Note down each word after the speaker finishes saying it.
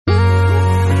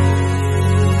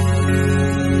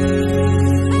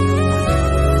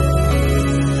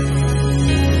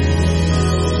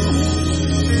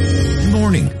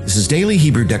Daily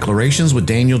Hebrew Declarations with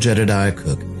Daniel Jedediah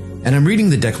Cook, and I'm reading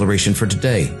the declaration for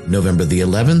today, November the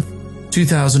 11th,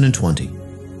 2020.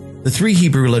 The three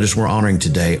Hebrew letters we're honoring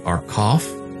today are Kaf,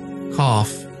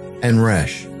 Kaf, and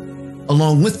Resh.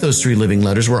 Along with those three living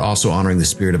letters, we're also honoring the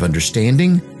spirit of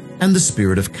understanding and the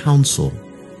spirit of counsel.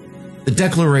 The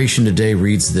declaration today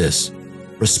reads this: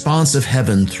 response of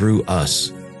heaven through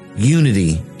us,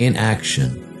 unity in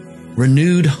action,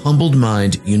 renewed, humbled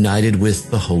mind united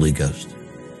with the Holy Ghost.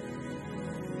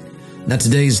 Now,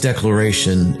 today's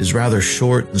declaration is rather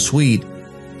short and sweet,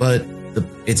 but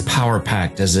it's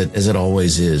power-packed as it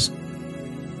always is.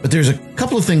 But there's a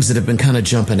couple of things that have been kind of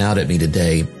jumping out at me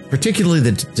today,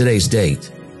 particularly today's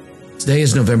date. Today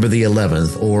is November the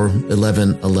 11th, or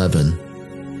 11/11.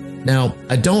 Now,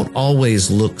 I don't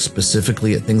always look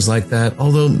specifically at things like that,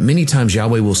 although many times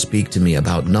Yahweh will speak to me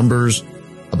about numbers,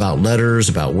 about letters,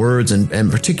 about words,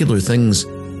 and particular things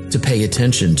to pay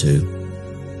attention to.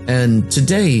 And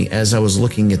today, as I was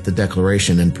looking at the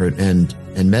declaration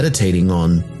and meditating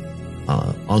on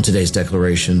today's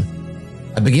declaration,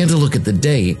 I began to look at the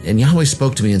date, and Yahweh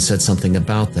spoke to me and said something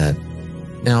about that.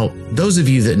 Now, those of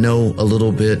you that know a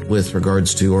little bit with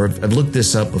regards to, or have looked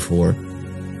this up before,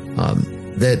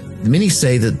 that many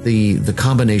say that the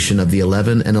combination of the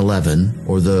 11 and 11,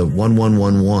 or the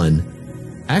 1111,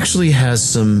 actually has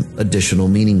some additional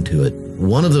meaning to it.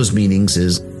 One of those meanings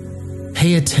is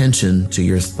pay attention to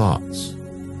your thoughts.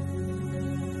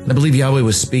 And I believe Yahweh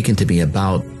was speaking to me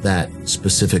about that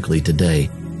specifically today,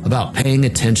 about paying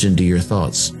attention to your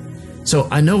thoughts. So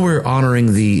I know we're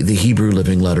honoring the Hebrew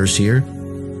living letters here,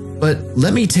 but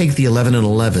let me take the 11 and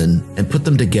 11 and put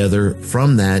them together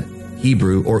from that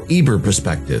Hebrew or Eber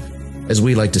perspective, as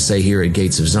we like to say here at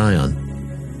Gates of Zion.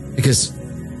 Because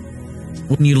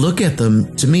when you look at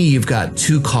them, to me, you've got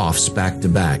two coughs back to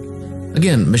back.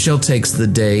 Again, Michelle takes the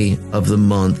day of the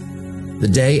month, the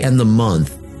day and the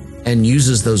month, and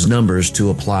uses those numbers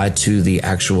to apply to the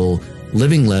actual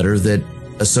living letter that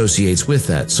associates with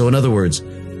that. So in other words,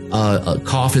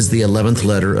 Kaf is the 11th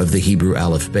letter of the Hebrew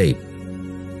Aleph Bet.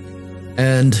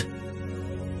 And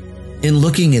in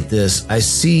looking at this, I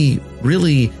see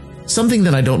really something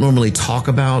that I don't normally talk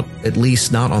about, at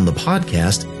least not on the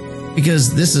podcast,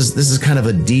 because this is kind of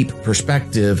a deep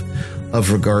perspective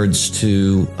of regards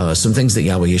to some things that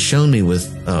Yahweh has shown me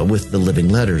with the living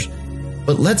letters.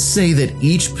 But let's say that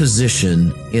each position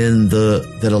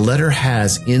that a letter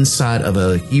has inside of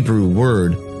a Hebrew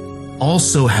word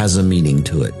also has a meaning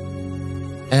to it.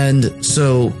 And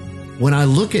so when I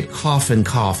look at Kaf and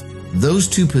Kaf, those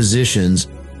two positions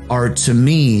are, to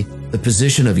me, the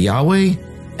position of Yahweh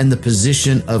and the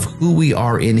position of who we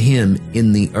are in Him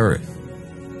in the earth.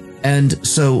 And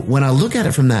so when I look at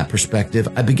it from that perspective,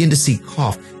 I begin to see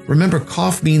Kaf. Remember,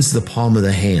 Kaf means the palm of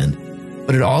the hand,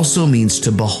 but it also means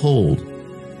to behold.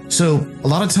 So a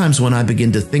lot of times when I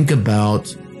begin to think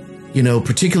about,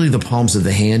 particularly the palms of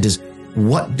the hand, is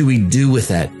what do we do with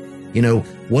that?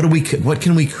 What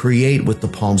can we create with the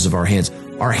palms of our hands?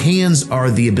 Our hands are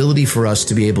the ability for us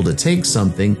to be able to take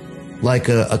something like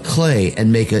a clay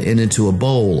and make it into a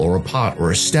bowl or a pot or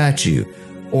a statue,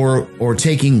 or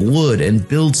taking wood and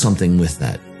build something with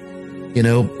that,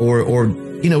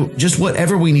 just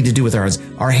whatever we need to do with our hands.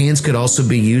 Our hands could also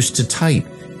be used to type,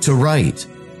 to write,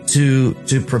 to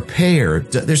prepare.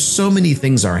 There's so many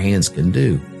things our hands can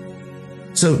do.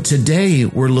 So today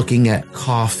we're looking at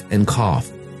Kaf and Kaf,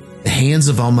 the hands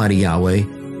of Almighty Yahweh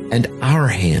and our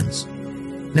hands.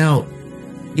 Now,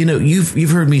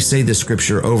 you've heard me say this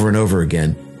scripture over and over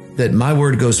again, that my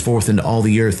word goes forth into all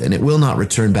the earth and it will not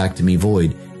return back to me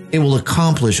void. It will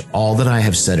accomplish all that I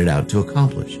have set it out to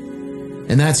accomplish.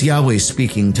 And that's Yahweh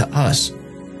speaking to us.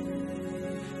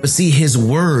 But see, His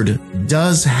word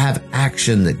does have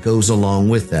action that goes along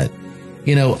with that.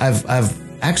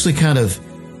 I've actually kind of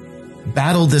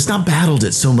not battled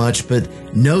it so much,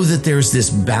 but know that there's this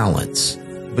balance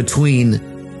between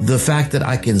the fact that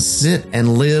I can sit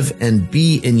and live and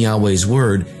be in Yahweh's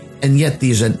word, and yet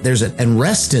and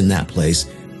rest in that place,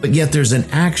 but yet there's an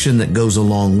action that goes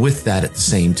along with that at the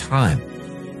same time.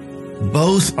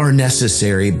 Both are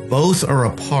necessary, both are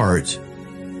a part,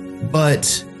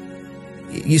 but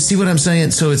you see what I'm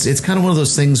saying? So it's kind of one of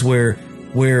those things where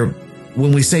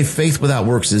when we say faith without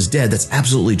works is dead, that's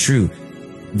absolutely true.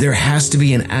 There has to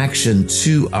be an action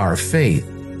to our faith.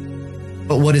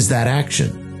 But what is that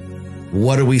action?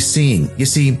 What are we seeing? You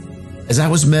see, as I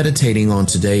was meditating on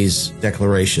today's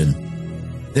declaration,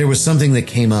 there was something that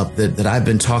came up that I've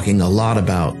been talking a lot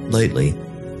about lately.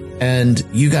 And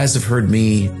you guys have heard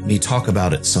me talk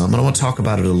about it some, and I want to talk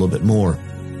about it a little bit more.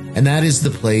 And that is the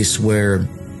place where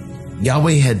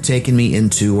Yahweh had taken me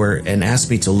into and asked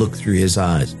me to look through His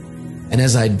eyes. And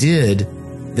as I did,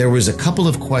 there was a couple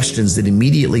of questions that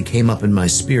immediately came up in my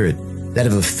spirit that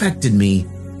have affected me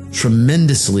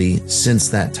tremendously since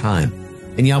that time.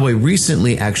 And Yahweh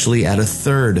recently actually added a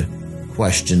third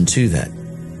question to that.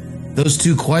 Those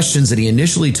two questions that he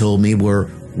initially told me were,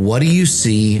 what do you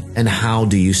see and how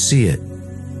do you see it?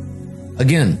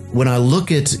 Again, when I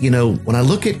look at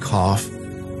Koph,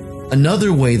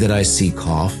 another way that I see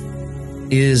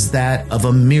Koph is that of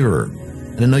a mirror.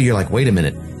 And I know you're like, wait a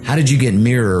minute, how did you get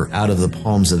mirror out of the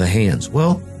palms of the hands?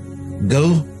 Well,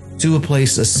 go to a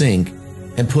sink,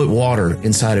 and put water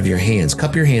inside of your hands.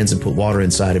 Cup your hands and put water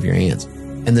inside of your hands.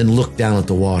 And then look down at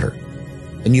the water.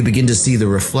 And you begin to see the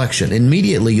reflection.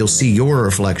 Immediately, you'll see your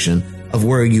reflection of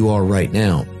where you are right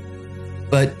now.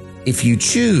 But if you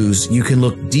choose, you can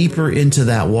look deeper into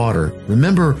that water.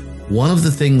 Remember, one of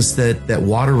the things that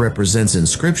water represents in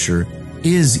Scripture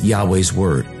is Yahweh's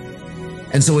Word.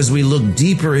 And so as we look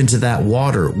deeper into that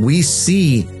water, we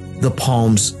see the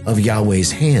palms of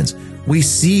Yahweh's hands. We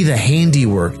see the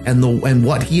handiwork and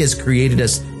what he has created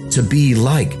us to be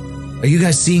like. Are you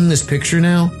guys seeing this picture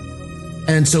now?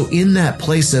 And so in that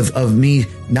place of me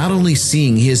not only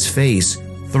seeing his face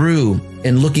through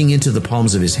and looking into the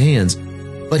palms of his hands,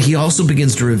 but he also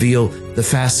begins to reveal the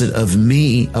facet of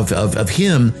me, of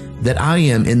him that I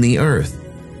am in the earth.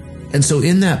 And so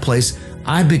in that place,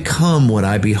 I become what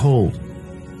I behold.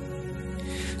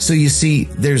 So you see,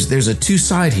 there's a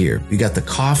two-side here. You got the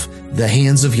Koph, the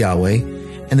hands of Yahweh,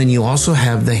 and then you also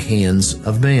have the hands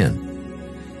of man.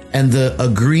 And the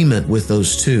agreement with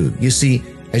those two. You see,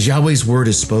 as Yahweh's word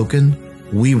is spoken,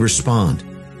 we respond.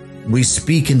 We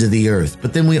speak into the earth,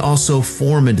 but then we also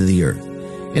form into the earth.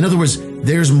 In other words,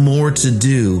 there's more to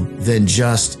do than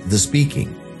just the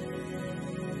speaking.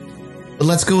 But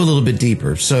let's go a little bit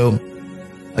deeper. So,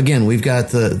 again, we've got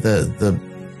the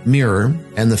mirror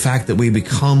and the fact that we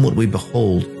become what we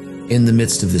behold in the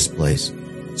midst of this place.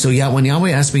 So when Yahweh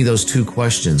asked me those two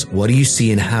questions, what do you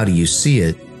see and how do you see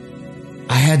it?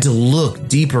 I had to look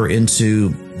deeper into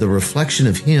the reflection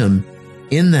of him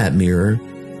in that mirror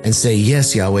and say,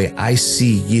 yes, Yahweh, I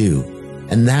see you.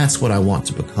 And that's what I want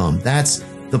to become. That's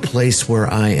the place where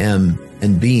I am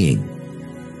and being.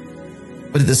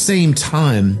 But at the same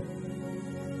time,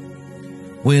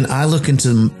 when I look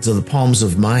into the palms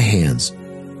of my hands,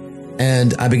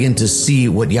 and I begin to see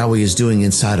what Yahweh is doing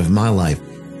inside of my life.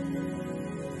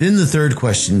 Then the third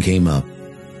question came up.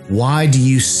 Why do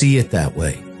you see it that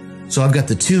way? So I've got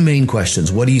the two main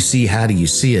questions. What do you see? How do you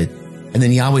see it? And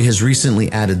then Yahweh has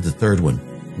recently added the third one.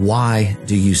 Why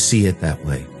do you see it that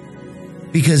way?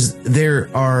 Because there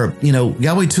are,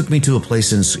 Yahweh took me to a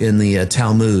place in the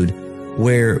Talmud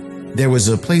where there was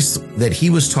a place that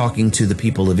he was talking to the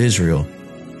people of Israel.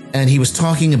 And he was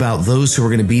talking about those who were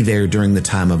going to be there during the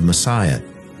time of Messiah.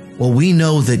 Well, we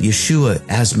know that Yeshua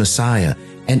as Messiah.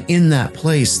 And in that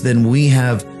place, then we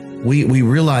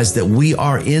realize that we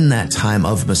are in that time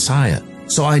of Messiah.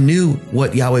 So I knew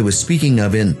what Yahweh was speaking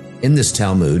of in this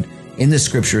Talmud, in this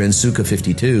scripture in Sukkah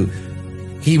 52.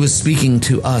 He was speaking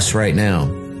to us right now.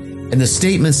 And the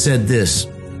statement said this.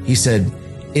 He said,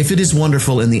 if it is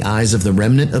wonderful in the eyes of the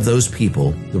remnant of those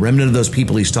people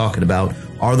he's talking about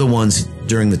are the ones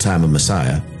during the time of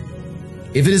Messiah.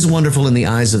 If it is wonderful in the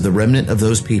eyes of the remnant of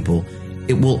those people,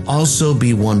 it will also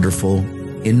be wonderful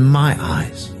in my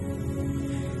eyes.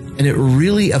 And it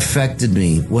really affected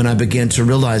me when I began to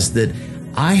realize that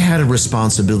I had a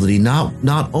responsibility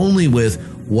not only with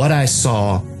what I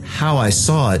saw, how I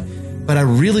saw it, but I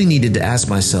really needed to ask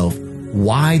myself,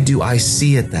 why do I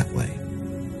see it that way?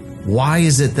 Why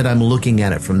is it that I'm looking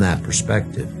at it from that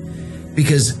perspective?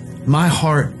 Because my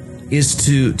heart is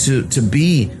to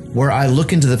be where I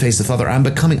look into the face of the Father.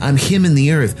 I'm him in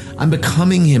the earth. I'm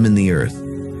becoming him in the earth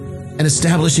and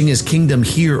establishing his kingdom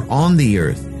here on the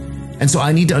earth. And so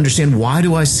I need to understand, why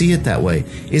do I see it that way?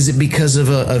 Is it because of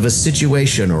a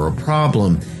situation or a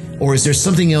problem? Or is there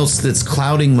something else that's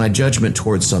clouding my judgment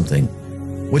towards something?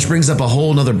 Which brings up a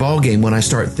whole nother ballgame when I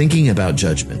start thinking about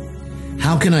judgment.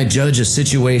 How can I judge a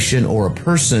situation or a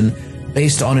person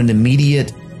based on an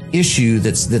immediate issue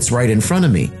that's right in front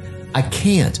of me? I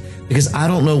can't, because I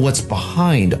don't know what's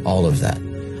behind all of that.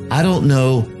 I don't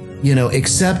know,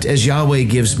 except as Yahweh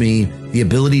gives me the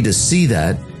ability to see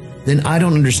that, then I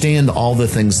don't understand all the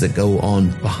things that go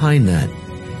on behind that.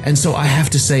 And so I have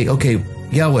to say, okay,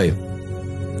 Yahweh,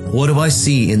 what do I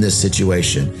see in this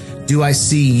situation? Do I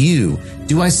see you?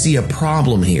 Do I see a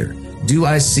problem here? Do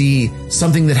I see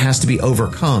something that has to be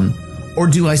overcome? Or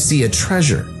do I see a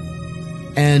treasure?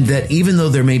 And that even though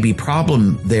there may be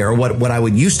problem there, what I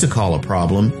would used to call a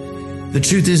problem, the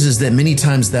truth is that many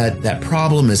times that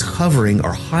problem is covering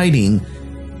or hiding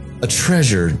a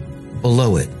treasure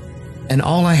below it. And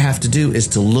all I have to do is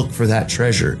to look for that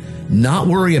treasure, not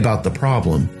worry about the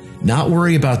problem, not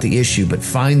worry about the issue, but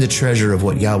find the treasure of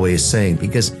what Yahweh is saying.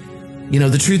 Because,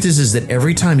 the truth is that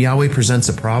every time Yahweh presents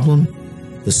a problem,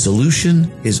 the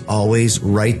solution is always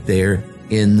right there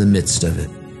in the midst of it.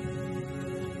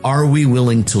 Are we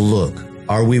willing to look?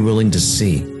 Are we willing to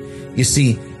see? You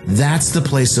see, that's the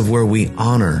place of where we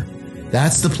honor.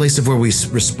 That's the place of where we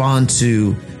respond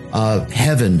to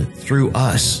heaven through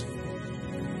us.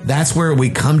 That's where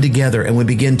we come together and we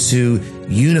begin to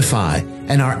unify,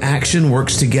 and our action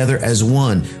works together as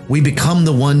one. We become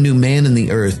the one new man in the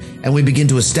earth, and we begin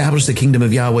to establish the kingdom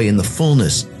of Yahweh in the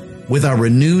fullness with our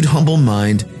renewed, humble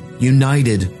mind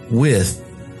united with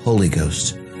Holy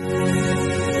Ghost.